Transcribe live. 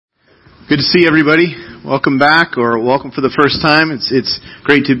Good to see everybody. Welcome back, or welcome for the first time. It's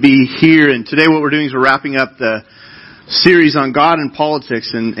great to be here. And today what we're doing is we're wrapping up the series on God and politics.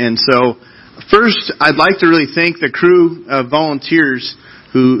 And so first, I'd like to really thank the crew of volunteers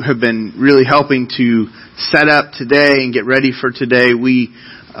who have been really helping to set up today and get ready for today. We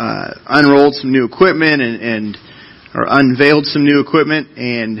unrolled some new equipment or unveiled some new equipment,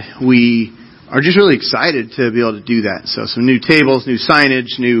 and we are just really excited to be able to do that. So some new tables, new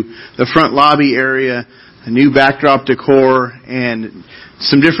signage, the front lobby area, a new backdrop decor, and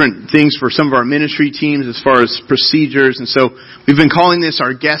some different things for some of our ministry teams as far as procedures. And so we've been calling this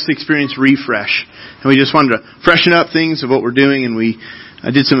our guest experience refresh. And we just wanted to freshen up things of what we're doing, and I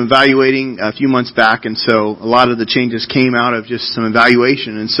did some evaluating a few months back, and so a lot of the changes came out of just some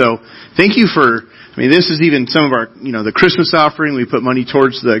evaluation. And so thank you this is even some of our, the Christmas offering. We put money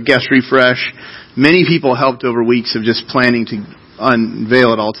towards the guest refresh. Many people helped over weeks of just planning to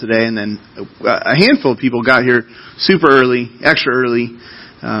unveil it all today. And then a handful of people got here super early, extra early,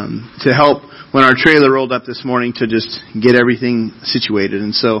 to help when our trailer rolled up this morning to just get everything situated.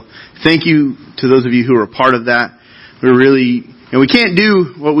 And so thank you to those of you who are a part of that. We can't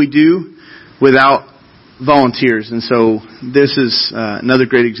do what we do without volunteers. And so this is another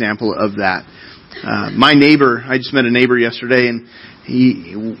great example of that. My neighbor, I just met a neighbor yesterday, and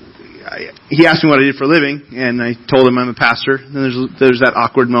he asked me what I did for a living, and I told him I'm a pastor. And there's that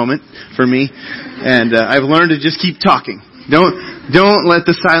awkward moment for me, and I've learned to just keep talking. Don't let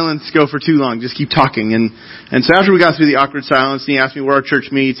the silence go for too long. Just keep talking. And so after we got through the awkward silence, and he asked me where our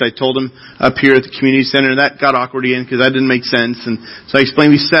church meets, I told him up here at the community center. That got awkward again because that didn't make sense. And so I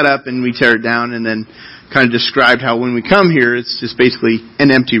explained we set up and we tear it down, and then kind of described how when we come here, it's just basically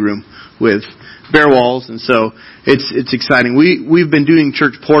an empty room with bare walls. And so it's exciting. We've been doing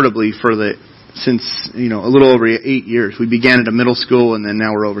church portably since a little over 8 years. We began at a middle school, and then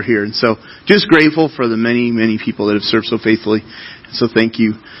now we're over here. And so just grateful for the many, many people that have served so faithfully. So thank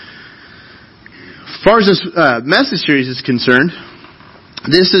you. As far as this message series is concerned,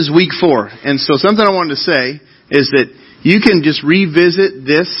 this is week 4. And so something I wanted to say is that you can just revisit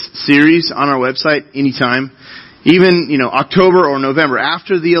this series on our website anytime. Even, October or November,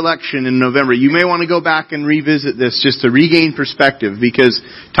 after the election in November, you may want to go back and revisit this just to regain perspective, because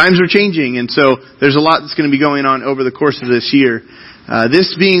times are changing, and so there's a lot that's going to be going on over the course of this year.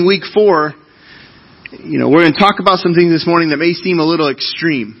 This being week 4, we're going to talk about some things this morning that may seem a little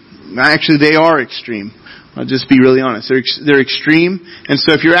extreme. Actually, they are extreme. I'll just be really honest. They're extreme, and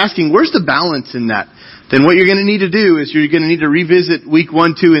so if you're asking, where's the balance in that? Then what you're going to need to do is you're going to need to revisit week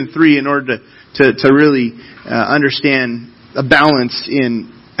 1, 2, and 3 in order to really understand a balance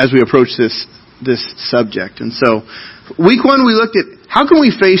as we approach this subject. And so, week 1 we looked at how can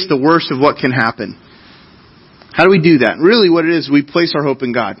we face the worst of what can happen. How do we do that? Really, what it is, we place our hope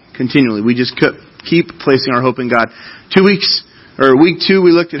in God continually. We just keep placing our hope in God. Week 2,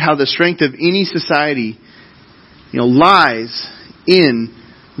 we looked at how the strength of any society, lies in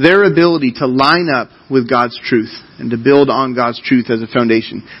their ability to line up with God's truth and to build on God's truth as a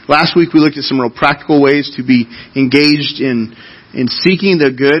foundation. Last week we looked at some real practical ways to be engaged in seeking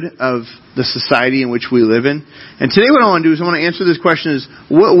the good of the society in which we live in. And today what I want to do is I want to answer this question is,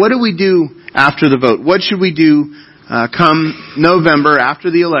 what do we do after the vote? What should we do come November after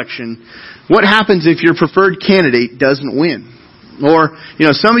the election? What happens if your preferred candidate doesn't win? Or,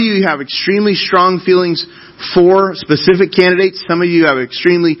 some of you have extremely strong feelings for specific candidates. Some of you have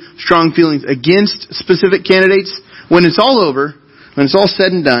extremely strong feelings against specific candidates. When it's all over, when it's all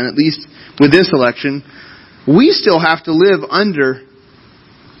said and done, at least with this election, we still have to live under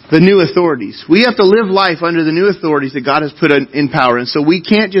the new authorities. We have to live life under the new authorities that God has put in power. And so we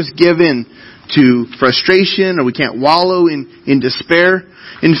can't just give in to frustration, or we can't wallow in despair.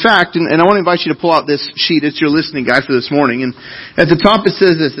 In fact, and I want to invite you to pull out this sheet. It's your listening guide for this morning. And at the top it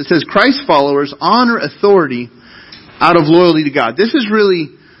says this. It says, Christ followers honor authority out of loyalty to God. This is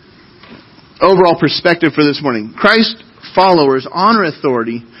really overall perspective for this morning. Christ followers honor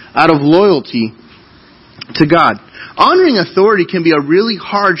authority out of loyalty to God. Honoring authority can be a really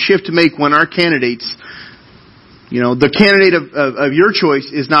hard shift to make when our candidates, the candidate of your choice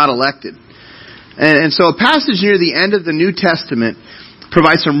is not elected. And so a passage near the end of the New Testament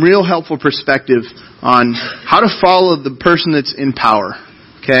provides some real helpful perspective on how to follow the person that's in power.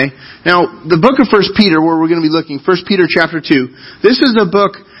 Okay? Now, the book of 1 Peter, where we're going to be looking, 1 Peter chapter 2, this is a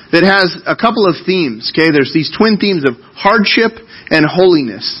book that has a couple of themes. Okay? There's these twin themes of hardship and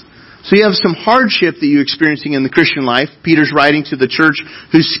holiness. So you have some hardship that you're experiencing in the Christian life. Peter's writing to the church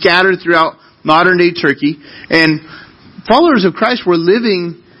who's scattered throughout modern-day Turkey. And followers of Christ were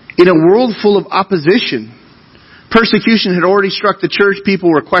living in a world full of opposition Persecution had already struck the church.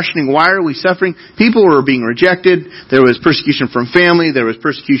 People were questioning, why are we suffering? People were being rejected. There was persecution from family. There was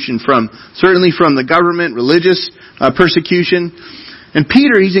persecution certainly from the government, religious persecution. And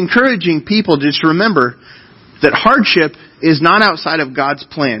Peter, he's encouraging people to just remember that hardship is not outside of God's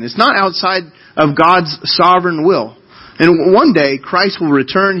plan. It's not outside of God's sovereign will. And one day, Christ will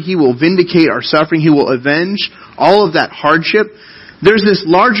return. He will vindicate our suffering. He will avenge all of that hardship. There's this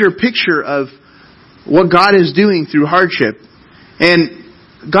larger picture of what God is doing through hardship. And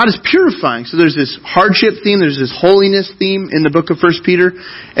God is purifying. So there's this hardship theme, there's this holiness theme in the book of 1 Peter.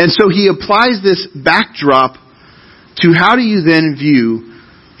 And so he applies this backdrop to how do you then view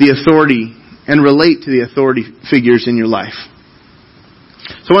the authority and relate to the authority figures in your life.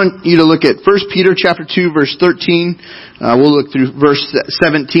 So I want you to look at 1 Peter chapter 2, verse 13. We'll look through verse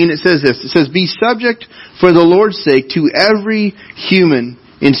 17. It says this. It says, "Be subject for the Lord's sake to every human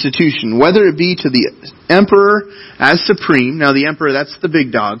institution, whether it be to the emperor as supreme." Now the emperor, that's the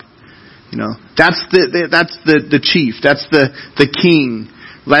big dog. That's the chief. That's the king.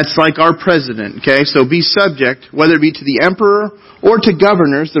 That's like our president. Okay, so be subject, whether it be to the emperor or to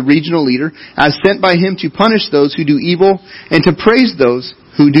governors, the regional leader, as sent by him to punish those who do evil and to praise those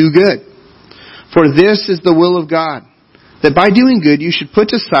who do good. For this is the will of God, that by doing good you should put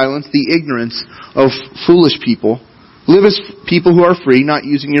to silence the ignorance of foolish people. Live as people who are free, not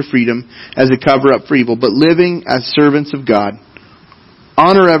using your freedom as a cover-up for evil, but living as servants of God.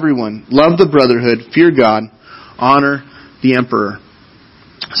 Honor everyone. Love the brotherhood. Fear God. Honor the emperor.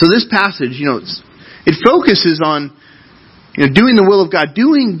 So this passage, it focuses on doing the will of God,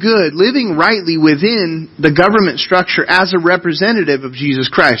 doing good, living rightly within the government structure as a representative of Jesus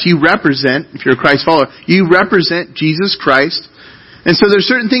Christ. You represent, if you're a Christ follower, you represent Jesus Christ. And so there's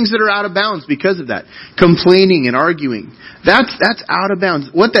certain things that are out of bounds because of that. Complaining and arguing. That's out of bounds.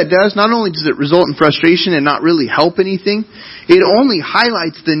 What that does, not only does it result in frustration and not really help anything, it only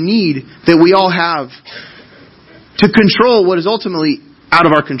highlights the need that we all have to control what is ultimately out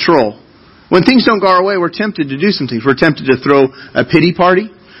of our control. When things don't go our way, we're tempted to do some things. We're tempted to throw a pity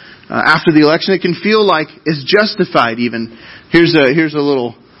party. After the election, it can feel like it's justified even. Here's a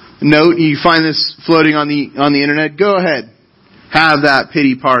little note. You find this floating on the internet. Go ahead. Have that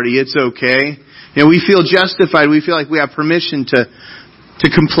pity party. It's okay. We feel justified. We feel like we have permission to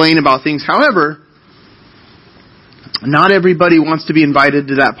complain about things. However, not everybody wants to be invited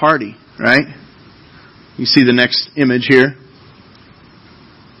to that party, right? You see the next image here.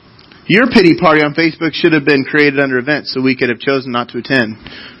 Your pity party on Facebook should have been created under events, so we could have chosen not to attend,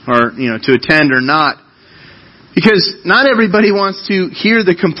 or to attend or not. Because not everybody wants to hear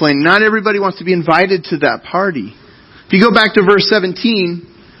the complaint. Not everybody wants to be invited to that party. If you go back to verse 17,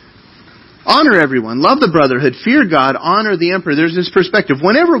 honor everyone, love the brotherhood, fear God, honor the emperor. There's this perspective.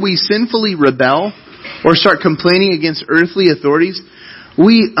 Whenever we sinfully rebel or start complaining against earthly authorities,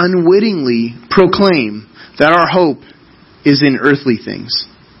 we unwittingly proclaim that our hope is in earthly things.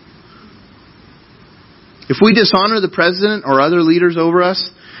 If we dishonor the president or other leaders over us,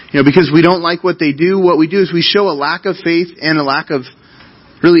 because we don't like what they do, what we do is we show a lack of faith and a lack of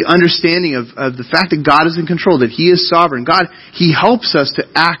really understanding of the fact that God is in control, that He is sovereign. God, He helps us to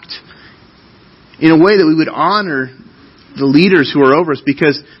act in a way that we would honor the leaders who are over us,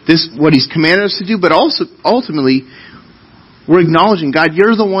 because this is what He's commanded us to do, but also ultimately we're acknowledging, God,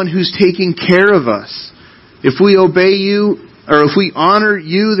 You're the one who's taking care of us. If we obey You, or if we honor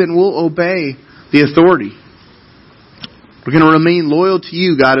You, then we'll obey the authority. We're going to remain loyal to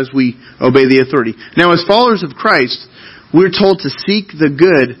You, God, as we obey the authority. Now, as followers of Christ, we're told to seek the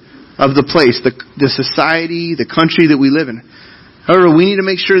good of the place, the society, the country that we live in. However, we need to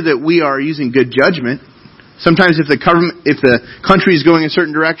make sure that we are using good judgment. Sometimes if the country is going a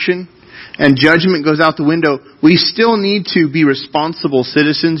certain direction and judgment goes out the window, we still need to be responsible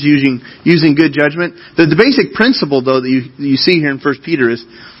citizens using good judgment. The basic principle, though, that you see here in 1 Peter is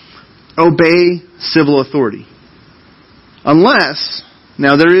obey civil authority. Unless,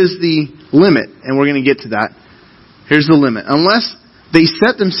 now there is the limit, and we're going to get to that. Here's the limit. Unless they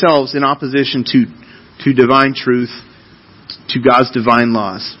set themselves in opposition to divine truth, to God's divine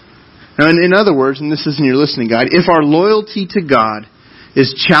laws. Now, in other words, and this is in your listening guide, if our loyalty to God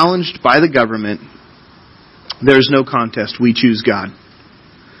is challenged by the government, there's no contest. We choose God.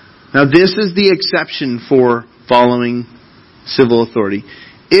 Now, this is the exception for following civil authority.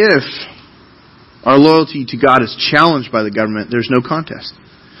 If our loyalty to God is challenged by the government, there's no contest.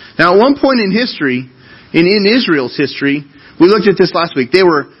 Now, at one point in history, in Israel's history, we looked at this last week. They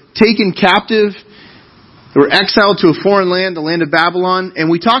were taken captive. They were exiled to a foreign land, the land of Babylon. And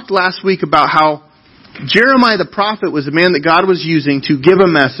we talked last week about how Jeremiah the prophet was the man that God was using to give a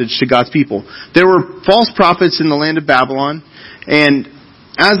message to God's people. There were false prophets in the land of Babylon, and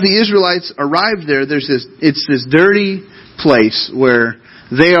as the Israelites arrived there, it's this dirty place where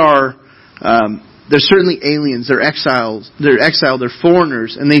they are, they're certainly aliens, they're exiled, they're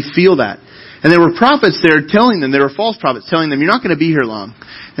foreigners, and they feel that. And there were prophets there telling them, there were false prophets telling them, you're not going to be here long.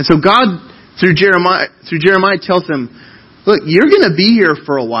 And so God, through Jeremiah tells them, look, you're going to be here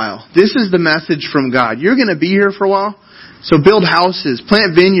for a while. This is the message from God. You're going to be here for a while. So build houses,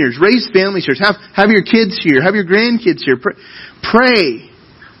 plant vineyards, raise families here, have your kids here, have your grandkids here. Pray.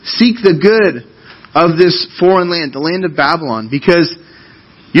 Seek the good of this foreign land, the land of Babylon, because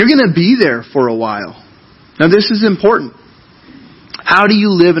you're going to be there for a while. Now this is important. How do you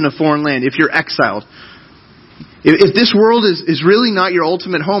live in a foreign land if you're exiled? If this world is really not your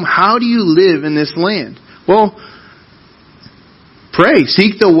ultimate home, how do you live in this land? Well, pray.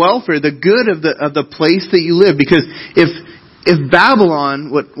 Seek the welfare, the good of the place that you live. Because if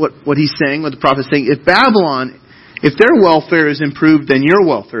Babylon, what he's saying, what the prophet's saying, if their welfare is improved, then your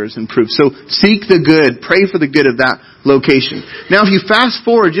welfare is improved. So seek the good. Pray for the good of that location. Now, if you fast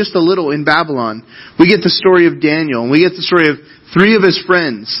forward just a little in Babylon, we get the story of Daniel, and we get the story of 3 of his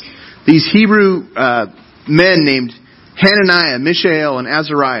friends. These Hebrew men named Hananiah, Mishael, and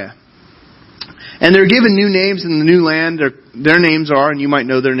Azariah. And they're given new names in the new land. Their names are, and you might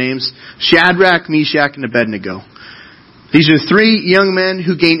know their names, Shadrach, Meshach, and Abednego. These are 3 young men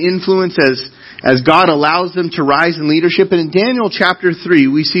who gain influence as God allows them to rise in leadership. And in Daniel chapter 3,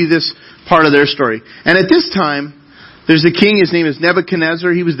 we see this part of their story. And at this time, there's a king, his name is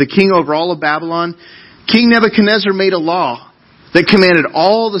Nebuchadnezzar. He was the king over all of Babylon. King Nebuchadnezzar made a law that commanded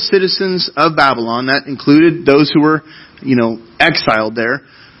all the citizens of Babylon, that included those who were, exiled there.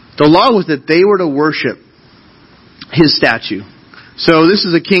 The law was that they were to worship his statue. So this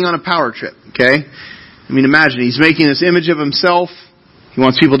is a king on a power trip, okay? I mean, imagine, he's making this image of himself. He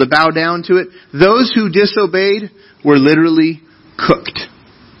wants people to bow down to it. Those who disobeyed were literally cooked.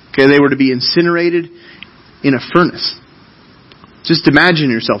 Okay, they were to be incinerated in a furnace. Just imagine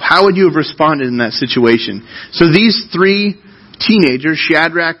yourself. How would you have responded in that situation? So these 3 teenagers,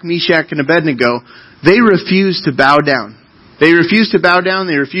 Shadrach, Meshach, and Abednego, they refused to bow down. They refused to bow down.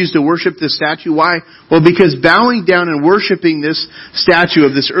 They refused to worship this statue. Why? Well, because bowing down and worshiping this statue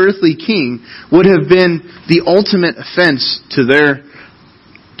of this earthly king would have been the ultimate offense to their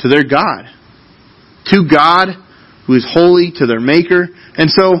God. To God, who is holy, to their Maker. And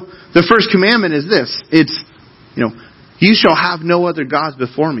so, the first commandment is this. It's, you shall have no other gods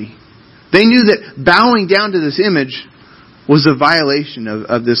before me. They knew that bowing down to this image was a violation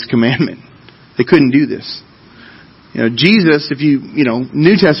of this commandment. They couldn't do this. Jesus,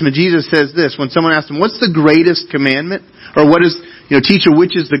 New Testament, Jesus says this. When someone asks him, what's the greatest commandment? Or what is, teacher,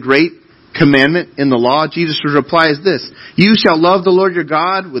 which is the great commandment in the law? Jesus' reply is this. You shall love the Lord your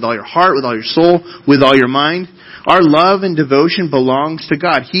God with all your heart, with all your soul, with all your mind. Our love and devotion belongs to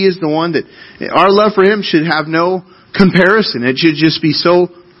God. He is the one that, our love for Him should have no comparison. It should just be so,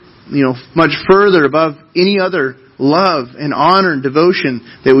 much further above any other love and honor and devotion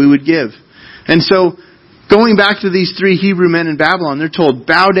that we would give. And so, going back to these 3 Hebrew men in Babylon, they're told,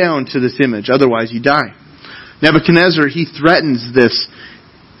 bow down to this image, otherwise you die. Nebuchadnezzar, he threatens this,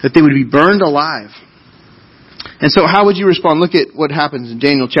 that they would be burned alive. And so how would you respond? Look at what happens in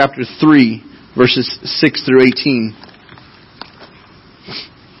Daniel chapter 3, verses 6 through 18.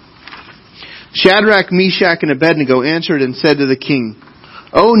 Shadrach, Meshach, and Abednego answered and said to the king,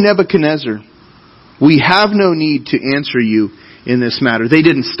 O Nebuchadnezzar, we have no need to answer you in this matter. They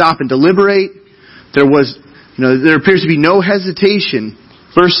didn't stop and deliberate. There appears to be no hesitation.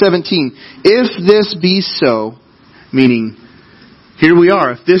 Verse 17, if this be so, meaning, here we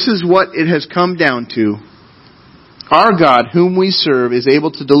are, if this is what it has come down to, our God, whom we serve, is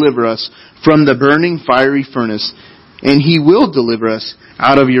able to deliver us from the burning fiery furnace, and He will deliver us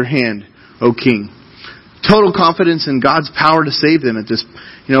out of your hand, O King. Total confidence in God's power to save them at this,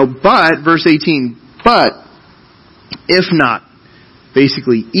 but, verse 18, but, if not,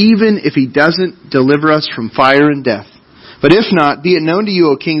 basically, even if He doesn't deliver us from fire and death, but if not, be it known to you,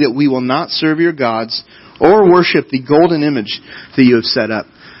 O King, that we will not serve your gods or worship the golden image that you have set up.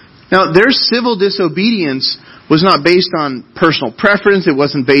 Now, their civil disobedience was not based on personal preference. It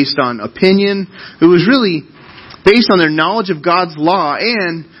wasn't based on opinion. It was really based on their knowledge of God's law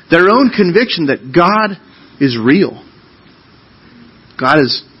and their own conviction that God is real. God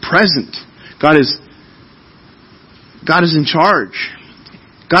is present. God is in charge.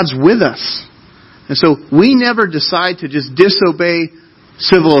 God's with us. And so we never decide to just disobey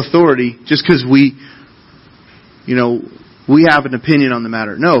civil authority just because we have an opinion on the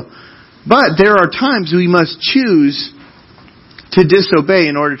matter. No. But there are times we must choose to disobey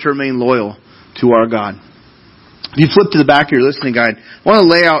in order to remain loyal to our God. If you flip to the back of your listening guide, I want to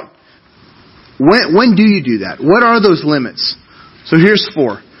lay out when do you do that? What are those limits? So here's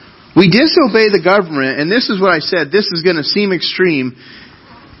 4. We disobey the government, and this is what I said. This is going to seem extreme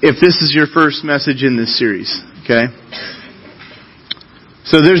if this is your first message in this series. Okay?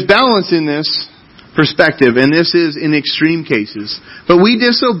 So there's balance in this perspective, and this is in extreme cases. But we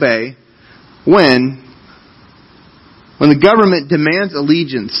disobey when the government demands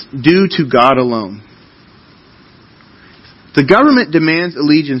allegiance due to God alone. The government demands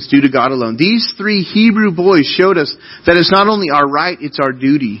allegiance due to God alone. These 3 Hebrew boys showed us that it's not only our right, it's our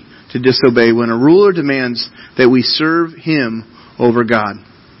duty to disobey when a ruler demands that we serve him over God.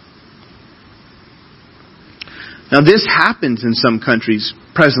 Now this happens in some countries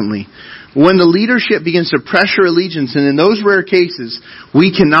presently. When the leadership begins to pressure allegiance, and in those rare cases,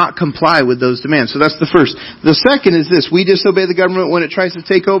 we cannot comply with those demands. So that's the first. The second is this: we disobey the government when it tries to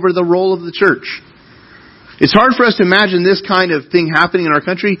take over the role of the church. It's hard for us to imagine this kind of thing happening in our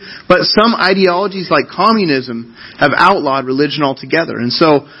country, but some ideologies like communism have outlawed religion altogether. And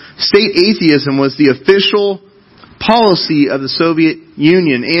so, state atheism was the official policy of the Soviet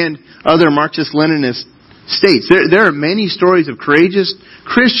Union and other Marxist-Leninist states. There are many stories of courageous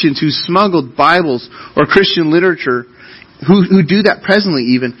Christians who smuggled Bibles or Christian literature, who do that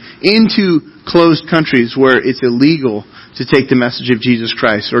presently even, into closed countries where it's illegal to take the message of Jesus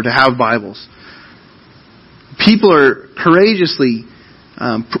Christ or to have Bibles. People are courageously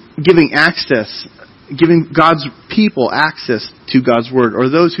giving God's people access to God's Word, or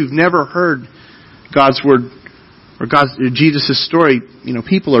those who've never heard God's Word or Jesus' story.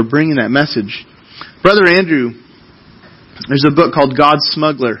 People are bringing that message. Brother Andrew, there's a book called God's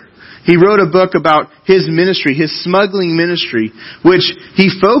Smuggler. He wrote a book about his ministry, his smuggling ministry, which he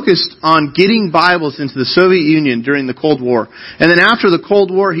focused on getting Bibles into the Soviet Union during the Cold War. And then after the Cold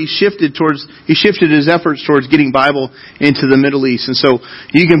War, he shifted his efforts towards getting Bible into the Middle East. And so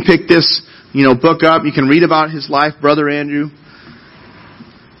you can pick this, book up. You can read about his life, Brother Andrew.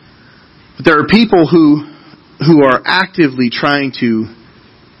 But there are people who are actively trying to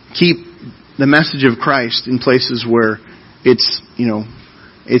keep the message of Christ in places where it's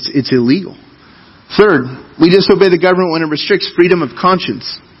illegal. Third, we disobey the government when it restricts freedom of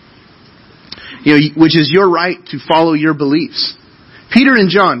conscience, which is your right to follow your beliefs. Peter and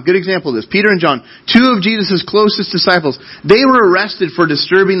John, good example of this. Peter and John, 2 of Jesus' closest disciples, they were arrested for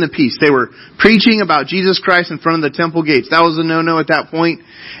disturbing the peace. They were preaching about Jesus Christ in front of the temple gates. That was a no-no at that point.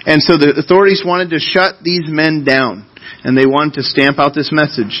 And so the authorities wanted to shut these men down, and they wanted to stamp out this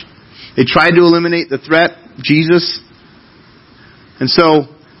message. They tried to eliminate the threat, Jesus.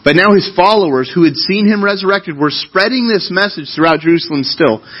 But now his followers who had seen him resurrected were spreading this message throughout Jerusalem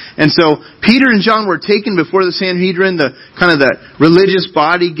still. And so Peter and John were taken before the Sanhedrin, the religious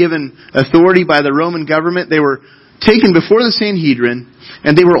body given authority by the Roman government. They were taken before the Sanhedrin,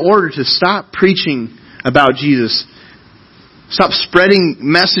 and they were ordered to stop preaching about Jesus. Stop spreading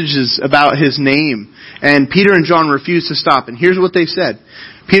messages about his name. And Peter and John refused to stop. And here's what they said.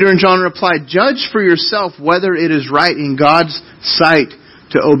 Peter and John replied, "Judge for yourself whether it is right in God's sight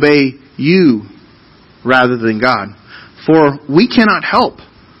to obey you rather than God. For we cannot help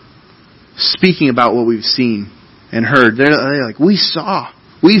speaking about what we've seen and heard." They're like, we saw,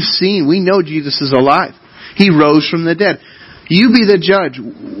 we've seen, we know Jesus is alive. He rose from the dead. You be the judge.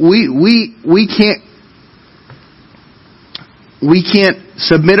 We can't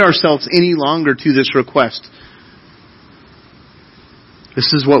submit ourselves any longer to this request.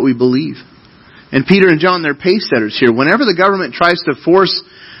 This is what we believe. And Peter and John, they're pace setters here. Whenever the government tries to force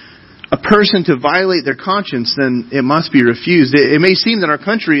a person to violate their conscience, then it must be refused. It may seem that our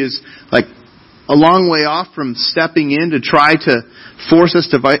country is like a long way off from stepping in to try to force us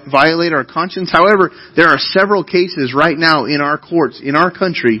to violate our conscience. However, there are several cases right now in our courts, in our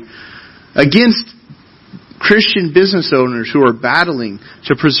country, against Christian business owners who are battling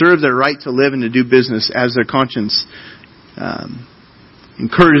to preserve their right to live and to do business as their conscience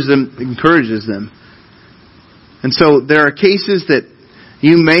encourages them. And so there are cases that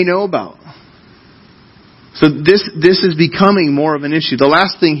you may know about. So this is becoming more of an issue. The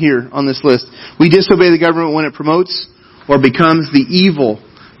last thing here on this list, we disobey the government when it promotes or becomes the evil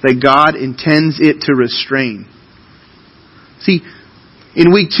that God intends it to restrain. See,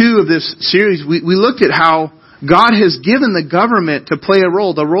 in week 2 of this series, we looked at how God has given the government to play a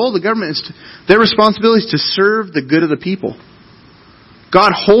role. The role of the government is their responsibility is to serve the good of the people.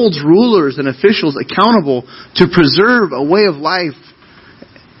 God holds rulers and officials accountable to preserve a way of life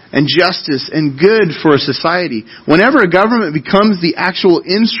and justice and good for a society. Whenever a government becomes the actual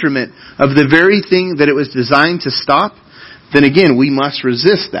instrument of the very thing that it was designed to stop, then again, we must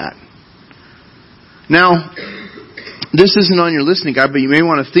resist that. Now, this isn't on your listening guide, but you may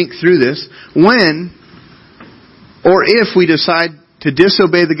want to think through this. When or if we decide to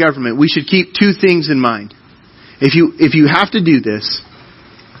disobey the government, we should keep two things in mind. If you have to do this,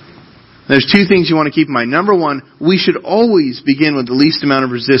 there's two things you want to keep in mind. Number one, we should always begin with the least amount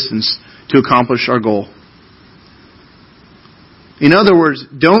of resistance to accomplish our goal. In other words,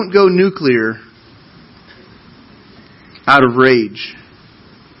 don't go nuclear out of rage.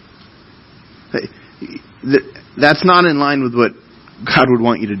 That's not in line with what God would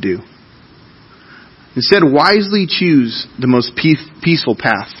want you to do. Instead, wisely choose the most peaceful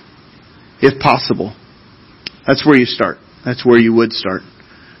path, if possible. That's where you start. That's where you would start.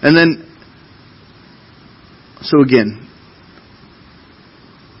 And then, so again,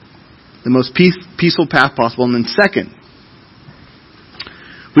 the most peaceful path possible. And then second,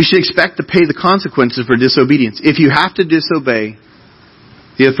 we should expect to pay the consequences for disobedience. If you have to disobey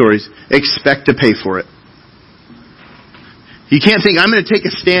the authorities, expect to pay for it. You can't think, I'm going to take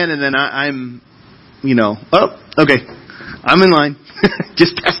a stand and then I'm, okay, I'm in line.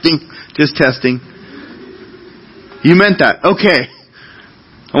 Just testing. You meant that. Okay.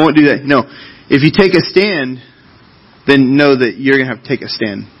 I won't do that. No. If you take a stand, then know that you're going to have to take a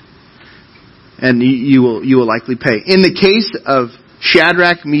stand. And you will likely pay. In the case of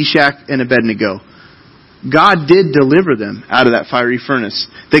Shadrach, Meshach, and Abednego, God did deliver them out of that fiery furnace.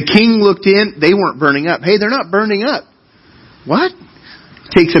 The king looked in, they weren't burning up. Hey, they're not burning up. What?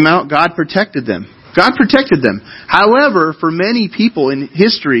 Takes them out, God protected them. God protected them. However, for many people in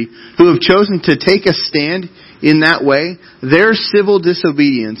history who have chosen to take a stand in that way, their civil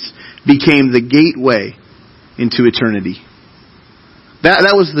disobedience became the gateway into eternity.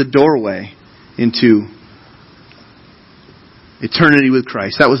 That was the doorway into eternity with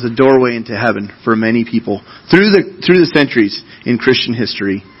Christ. That was the doorway into heaven for many people through the centuries in Christian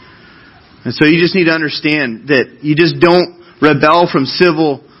history. And so you just need to understand that you just don't rebel from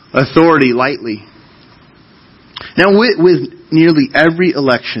civil authority lightly. Now, with nearly every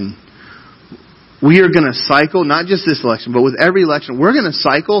election, we are going to cycle, not just this election, but with every election, we're going to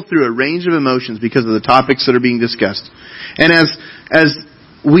cycle through a range of emotions because of the topics that are being discussed. And as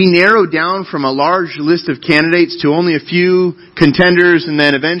we narrow down from a large list of candidates to only a few contenders, and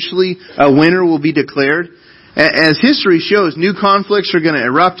then eventually a winner will be declared, as history shows, new conflicts are going to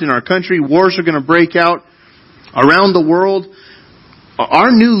erupt in our country, wars are going to break out around the world.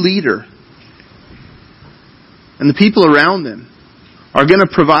 Our new leader and the people around them are going to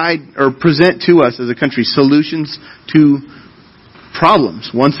provide or present to us as a country solutions to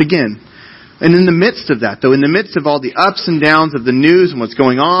problems, once again. And in the midst of that, though, in the midst of all the ups and downs of the news and what's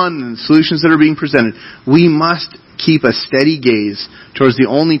going on and the solutions that are being presented, we must keep a steady gaze towards the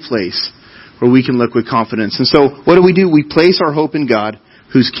only place where we can look with confidence. And so, what do? We place our hope in God,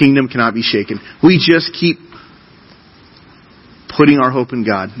 whose kingdom cannot be shaken. We just keep putting our hope in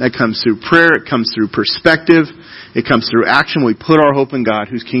God. That comes through prayer. It comes through perspective. It comes through action. We put our hope in God,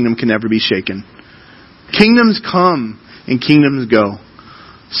 whose kingdom can never be shaken. Kingdoms come and kingdoms go.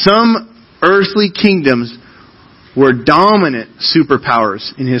 Some earthly kingdoms were dominant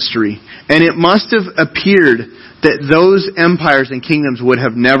superpowers in history. And it must have appeared that those empires and kingdoms would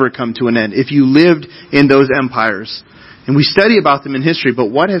have never come to an end if you lived in those empires. And we study about them in history,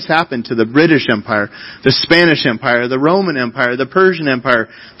 but what has happened to the British Empire, the Spanish Empire, the Roman Empire, the Persian Empire,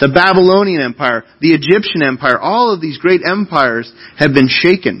 the Babylonian Empire, the Egyptian Empire? All of these great empires have been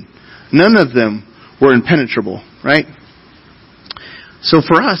shaken. None of them were impenetrable, right? So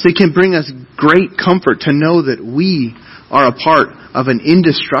for us, it can bring us great comfort to know that we are a part of an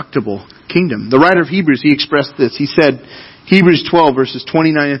indestructible kingdom. The writer of Hebrews, he expressed this. He said, Hebrews 12, verses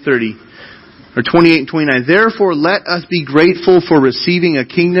 29 and 30, or 28 and 29, "Therefore let us be grateful for receiving a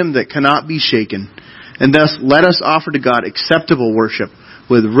kingdom that cannot be shaken, and thus let us offer to God acceptable worship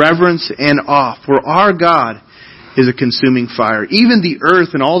with reverence and awe. For our God is a consuming fire. Even the earth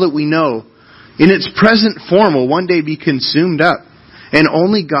and all that we know, in its present form, will one day be consumed up. And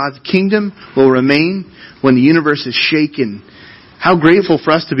only God's kingdom will remain when the universe is shaken." How grateful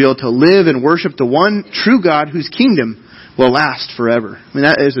for us to be able to live and worship the one true God whose kingdom will last forever. I mean,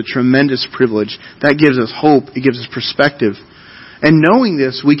 that is a tremendous privilege. That gives us hope. It gives us perspective. And knowing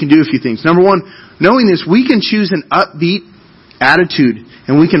this, we can do a few things. Number one, knowing this, we can choose an upbeat attitude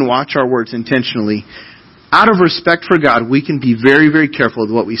and we can watch our words intentionally. Out of respect for God, we can be very, very careful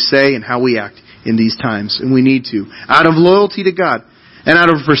with what we say and how we act in these times. And we need to. Out of loyalty to God and out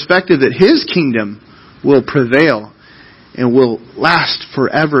of perspective that His kingdom will prevail and will last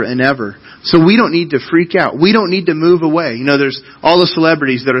forever and ever. So we don't need to freak out. We don't need to move away. You know, there's all the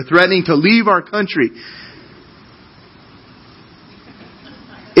celebrities that are threatening to leave our country.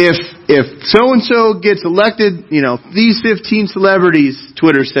 If so-and-so gets elected, you know, these 15 celebrities,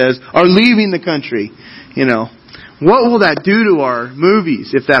 Twitter says, are leaving the country, you know. What will that do to our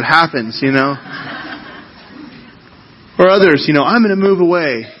movies if that happens, you know? Or others, you know, I'm going to move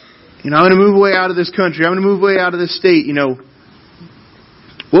away. You know, I'm going to move away out of this country. I'm going to move away out of this state, you know.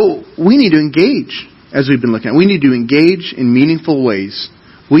 Well, we need to engage, as we've been looking at. We need to engage in meaningful ways.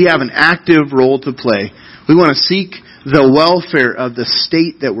 We have an active role to play. We want to seek the welfare of the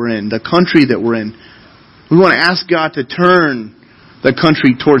state that we're in, the country that we're in. We want to ask God to turn the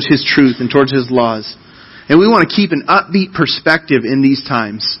country towards His truth and towards His laws. And we want to keep an upbeat perspective in these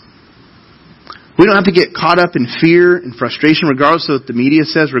times. We don't have to get caught up in fear and frustration, regardless of what the media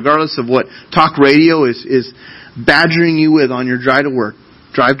says, regardless of what talk radio is badgering you with on your drive to work.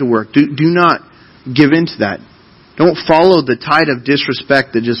 Do not give in to that. Don't follow the tide of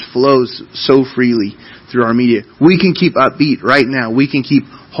disrespect that just flows so freely through our media. We can keep upbeat right now. We can keep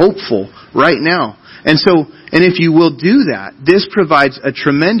hopeful right now. And if you will do that, this provides a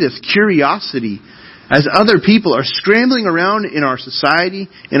tremendous curiosity as other people are scrambling around in our society,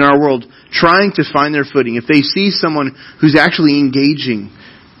 in our world, trying to find their footing. If they see someone who's actually engaging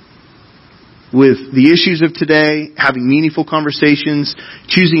with the issues of today, having meaningful conversations,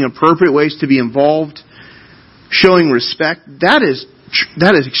 choosing appropriate ways to be involved, showing respect, that is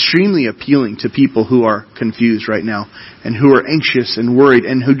extremely appealing to people who are confused right now and who are anxious and worried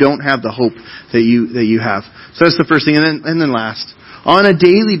and who don't have the hope that you have. So that's the first thing. And then last, on a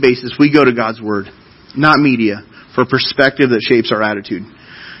daily basis, we go to God's Word, not media, for perspective that shapes our attitude.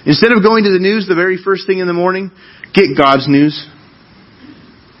 Instead of going to the news the very first thing in the morning, get God's news.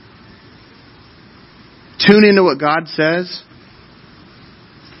 Tune into what God says.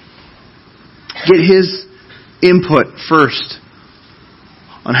 Get His input first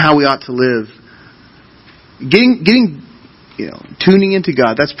on how we ought to live. Tuning into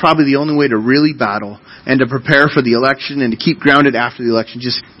God, that's probably the only way to really battle and to prepare for the election and to keep grounded after the election,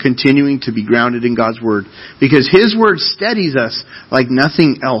 just continuing to be grounded in God's Word. Because His Word steadies us like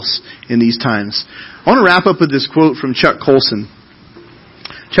nothing else in these times. I want to wrap up with this quote from Chuck Colson.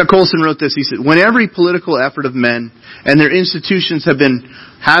 Chuck Colson wrote this. He said, "When every political effort of men and their institutions has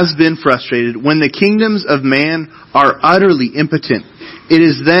been frustrated, when the kingdoms of man are utterly impotent, it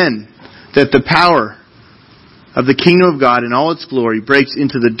is then that the power of the kingdom of God in all its glory breaks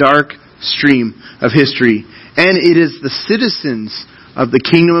into the dark stream of history. And it is the citizens of the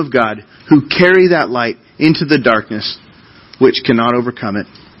kingdom of God who carry that light into the darkness which cannot overcome it."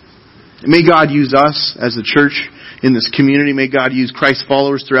 May God use us as a church in this community. May God use Christ's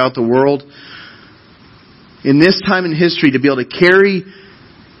followers throughout the world in this time in history to be able to carry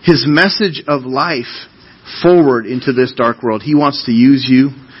His message of life forward into this dark world. He wants to use you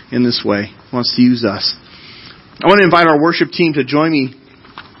in this way. He wants to use us. I want to invite our worship team to join me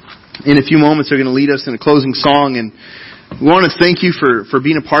in a few moments. They're going to lead us in a closing song. And we want to thank you for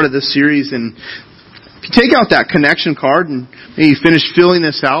being a part of this series. And if you take out that connection card and maybe finish filling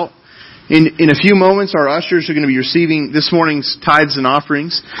this out, in a few moments, our ushers are going to be receiving this morning's tithes and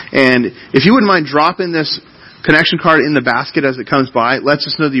offerings. And if you wouldn't mind dropping this connection card in the basket as it comes by, it lets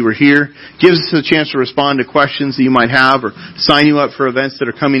us know that you were here, gives us a chance to respond to questions that you might have or sign you up for events that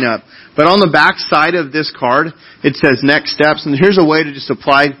are coming up. But on the back side of this card, it says Next Steps. And here's a way to just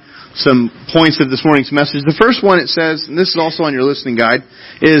apply some points of this morning's message. The first one, it says, and this is also on your listening guide,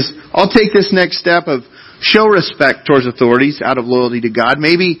 is I'll take this next step of show respect towards authorities out of loyalty to God.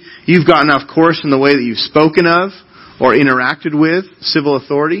 Maybe you've gotten off course in the way that you've spoken of or interacted with civil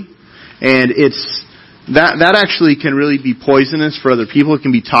authority. And that actually can really be poisonous for other people. It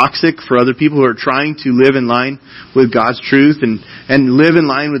can be toxic for other people who are trying to live in line with God's truth and live in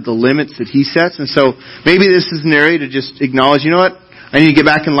line with the limits that He sets. And so maybe this is an area to just acknowledge, you know what? I need to get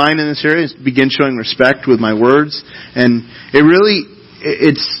back in line in this area and begin showing respect with my words. And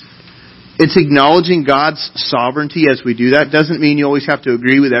it's acknowledging God's sovereignty as we do that. Doesn't mean you always have to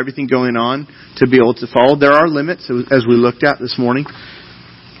agree with everything going on to be able to follow. There are limits, as we looked at this morning.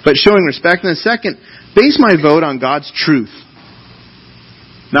 But showing respect. And then second, base my vote on God's truth,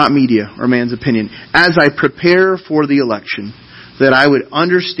 not media or man's opinion. As I prepare for the election, that I would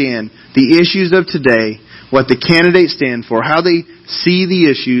understand the issues of today, what the candidates stand for, how they see the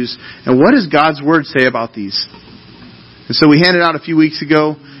issues, and what does God's Word say about these. And so we handed out a few weeks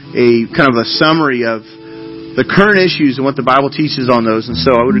ago a kind of a summary of the current issues and what the Bible teaches on those. And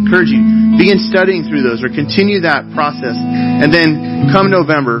so I would encourage you, begin studying through those or continue that process. And then come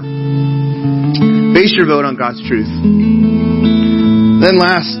November, Base your vote on God's truth. Then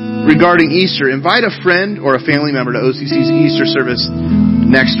last, regarding Easter, invite a friend or a family member to OCC's Easter service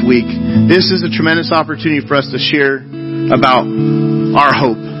next week. This is a tremendous opportunity for us to share about our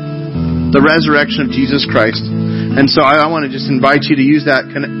hope, the resurrection of Jesus Christ. And so I want to just invite you to use that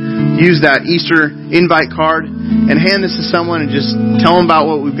Easter invite card and hand this to someone and just tell them about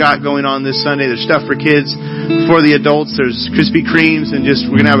what we've got going on this Sunday. There's stuff for kids. For the adults, there's Krispy Kremes, and just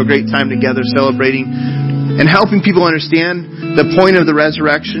we're going to have a great time together celebrating and helping people understand the point of the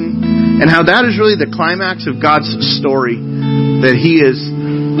resurrection and how that is really the climax of God's story that He is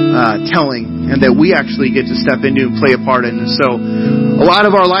telling, and that we actually get to step into and play a part in. And so a lot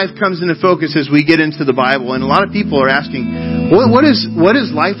of our life comes into focus as we get into the Bible, and a lot of people are asking, what is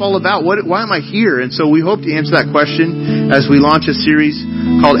life all about? Why am I here? And so we hope to answer that question as we launch a series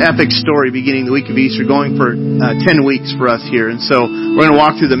called Epic Story beginning the week of Easter, going for 10 weeks for us here. And so we're going to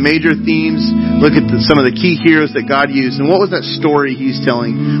walk through the major themes, look at some of the key heroes that God used, and what was that story He's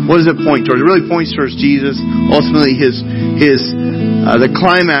telling? What does it point towards? It really points towards Jesus, ultimately the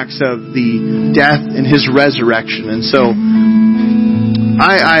climax of the death and His resurrection. And so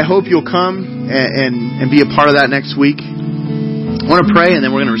I hope you'll come and be a part of that next week. I want to pray, and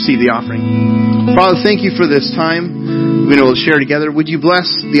then we're going to receive the offering. Father, thank you for this time we've been able to share together. Would you bless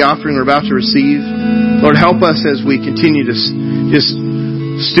the offering we're about to receive? Lord, help us as we continue to just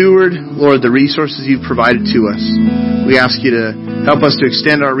steward, Lord, the resources You've provided to us. We ask You to help us to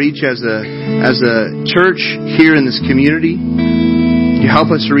extend our reach as a church here in this community. You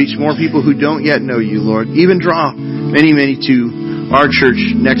help us to reach more people who don't yet know You, Lord. Even draw many, many to our church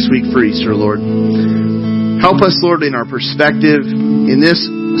next week for Easter, Lord. Help us, Lord, in our perspective in this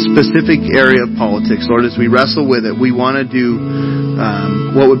specific area of politics, Lord, as we wrestle with it. We want to do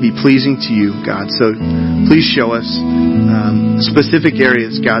what would be pleasing to You, God. So please show us specific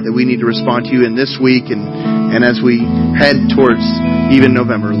areas, God, that we need to respond to You in this week and as we head towards even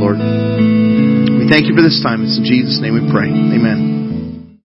November, Lord. We thank You for this time. It's in Jesus' name we pray. Amen.